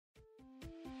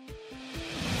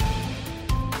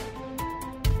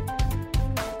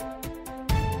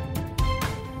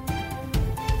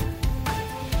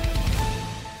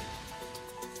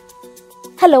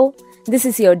Hello, this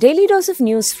is your daily dose of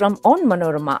news from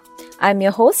Onmanorama. I'm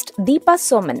your host Deepa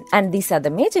Soman and these are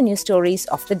the major news stories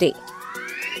of the day.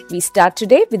 We start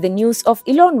today with the news of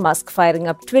Elon Musk firing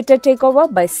up Twitter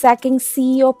takeover by sacking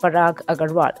CEO Parag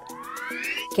Agarwal.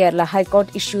 Kerala High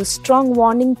Court issues strong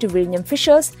warning to Viljam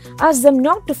fishers, asks them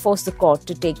not to force the court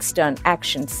to take stern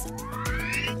actions.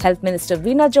 Health Minister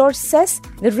Veena George says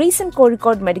the recent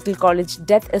Kozhikode Medical College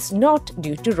death is not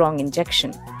due to wrong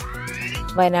injection.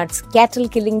 Wayanad's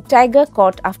cattle-killing tiger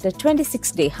caught after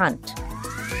 26-day hunt.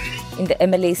 In the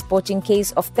MLA's poaching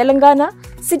case of Telangana,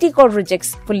 City Court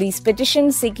rejects police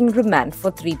petition seeking remand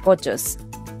for 3 poachers.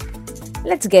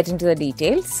 Let's get into the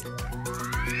details.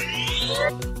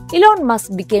 Elon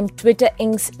Musk became Twitter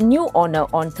Inc.'s new owner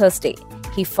on Thursday.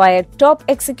 He fired top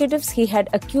executives he had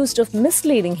accused of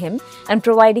misleading him and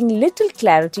providing little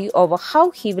clarity over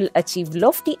how he will achieve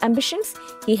lofty ambitions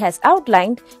he has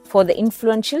outlined for the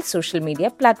influential social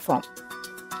media platform.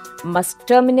 Musk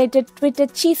terminated Twitter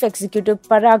Chief Executive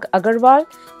Parag Agarwal,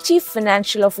 Chief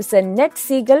Financial Officer Ned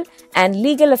Siegel, and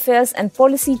Legal Affairs and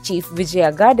Policy Chief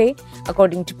Vijaya Gade,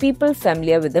 according to people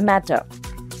familiar with the matter.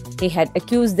 He had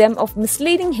accused them of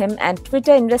misleading him and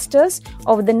Twitter investors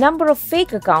over the number of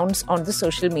fake accounts on the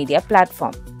social media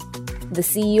platform. The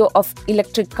CEO of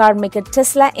electric car maker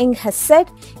Tesla Inc. has said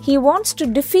he wants to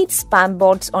defeat spam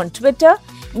bots on Twitter,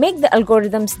 make the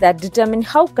algorithms that determine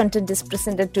how content is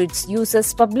presented to its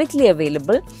users publicly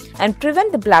available, and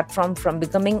prevent the platform from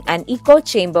becoming an echo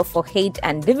chamber for hate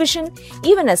and division,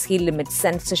 even as he limits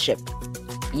censorship.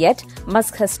 Yet,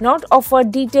 Musk has not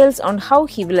offered details on how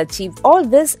he will achieve all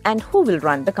this and who will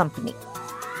run the company.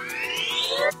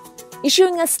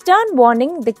 Issuing a stern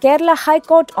warning, the Kerala High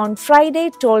Court on Friday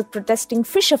told protesting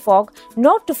fisher folk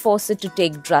not to force it to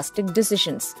take drastic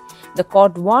decisions. The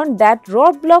court warned that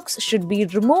roadblocks should be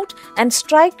removed and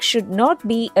strike should not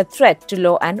be a threat to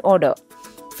law and order.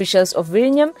 Fishers of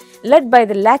Viljam, led by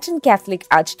the Latin Catholic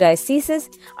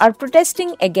Archdiocese, are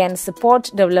protesting against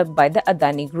support developed by the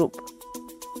Adani Group.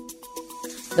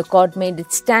 The court made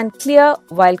its stand clear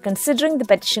while considering the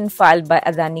petition filed by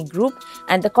Adani Group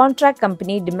and the contract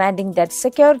company demanding that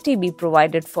security be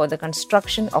provided for the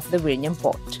construction of the Viljam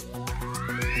port.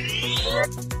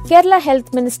 Kerala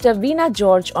Health Minister Veena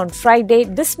George on Friday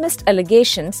dismissed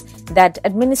allegations that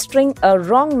administering a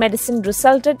wrong medicine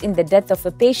resulted in the death of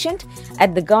a patient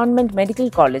at the Government Medical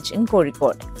College in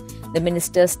Kozhikode. The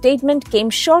minister's statement came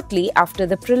shortly after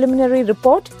the preliminary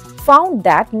report found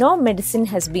that no medicine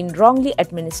has been wrongly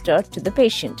administered to the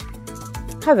patient.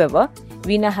 However,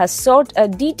 Veena has sought a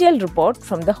detailed report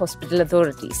from the hospital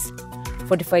authorities.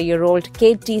 45-year-old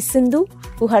K.T. Sindhu,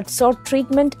 who had sought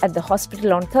treatment at the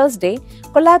hospital on Thursday,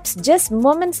 collapsed just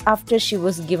moments after she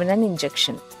was given an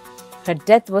injection. Her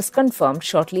death was confirmed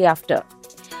shortly after.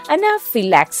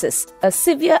 Anaphylaxis, a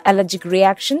severe allergic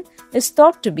reaction, is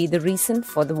thought to be the reason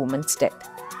for the woman's death.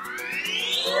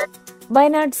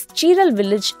 Wayanad's Chiral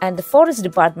village and the forest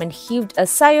department heaved a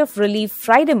sigh of relief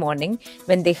Friday morning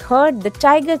when they heard the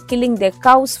tiger killing their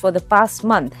cows for the past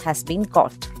month has been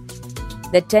caught.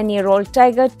 The 10-year-old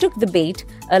tiger took the bait,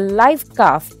 a live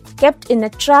calf kept in a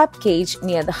trap cage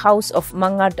near the house of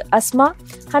Mangat Asma,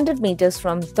 100 meters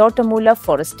from Thotamula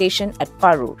Forest Station at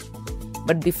Parur.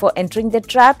 But before entering the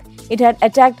trap, it had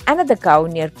attacked another cow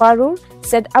near Parur,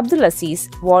 said Abdul Aziz,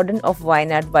 warden of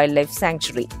Wayanad Wildlife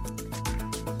Sanctuary.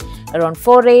 Around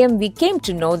 4 a.m., we came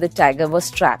to know the tiger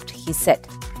was trapped, he said.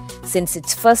 Since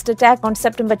its first attack on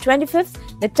September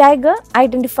 25th, the tiger,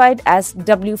 identified as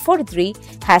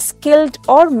W43, has killed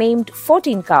or maimed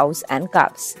 14 cows and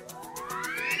calves.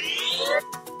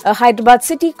 A Hyderabad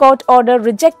City Court order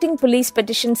rejecting police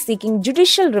petition seeking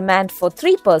judicial remand for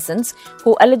 3 persons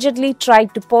who allegedly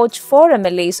tried to poach 4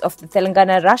 MLAs of the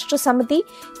Telangana Rashtra Samiti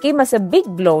came as a big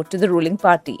blow to the ruling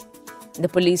party. The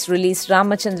police released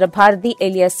Ramachandra Bharati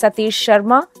alias Satish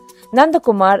Sharma,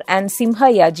 Nandakumar and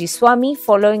Simhayaji Swami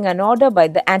following an order by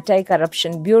the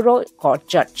Anti-Corruption Bureau court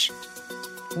judge.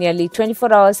 Nearly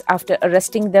 24 hours after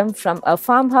arresting them from a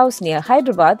farmhouse near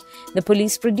Hyderabad, the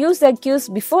police produced the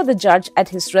accused before the judge at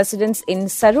his residence in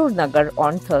Sarur Nagar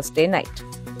on Thursday night.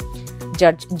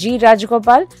 Judge G.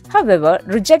 Rajagopal, however,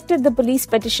 rejected the police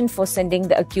petition for sending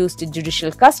the accused to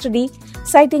judicial custody,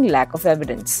 citing lack of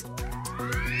evidence.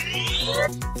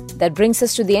 That brings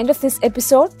us to the end of this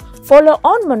episode. Follow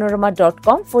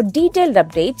Onmanorama.com for detailed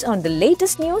updates on the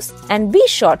latest news and be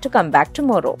sure to come back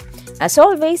tomorrow. As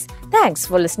always, thanks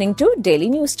for listening to Daily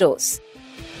News Dose.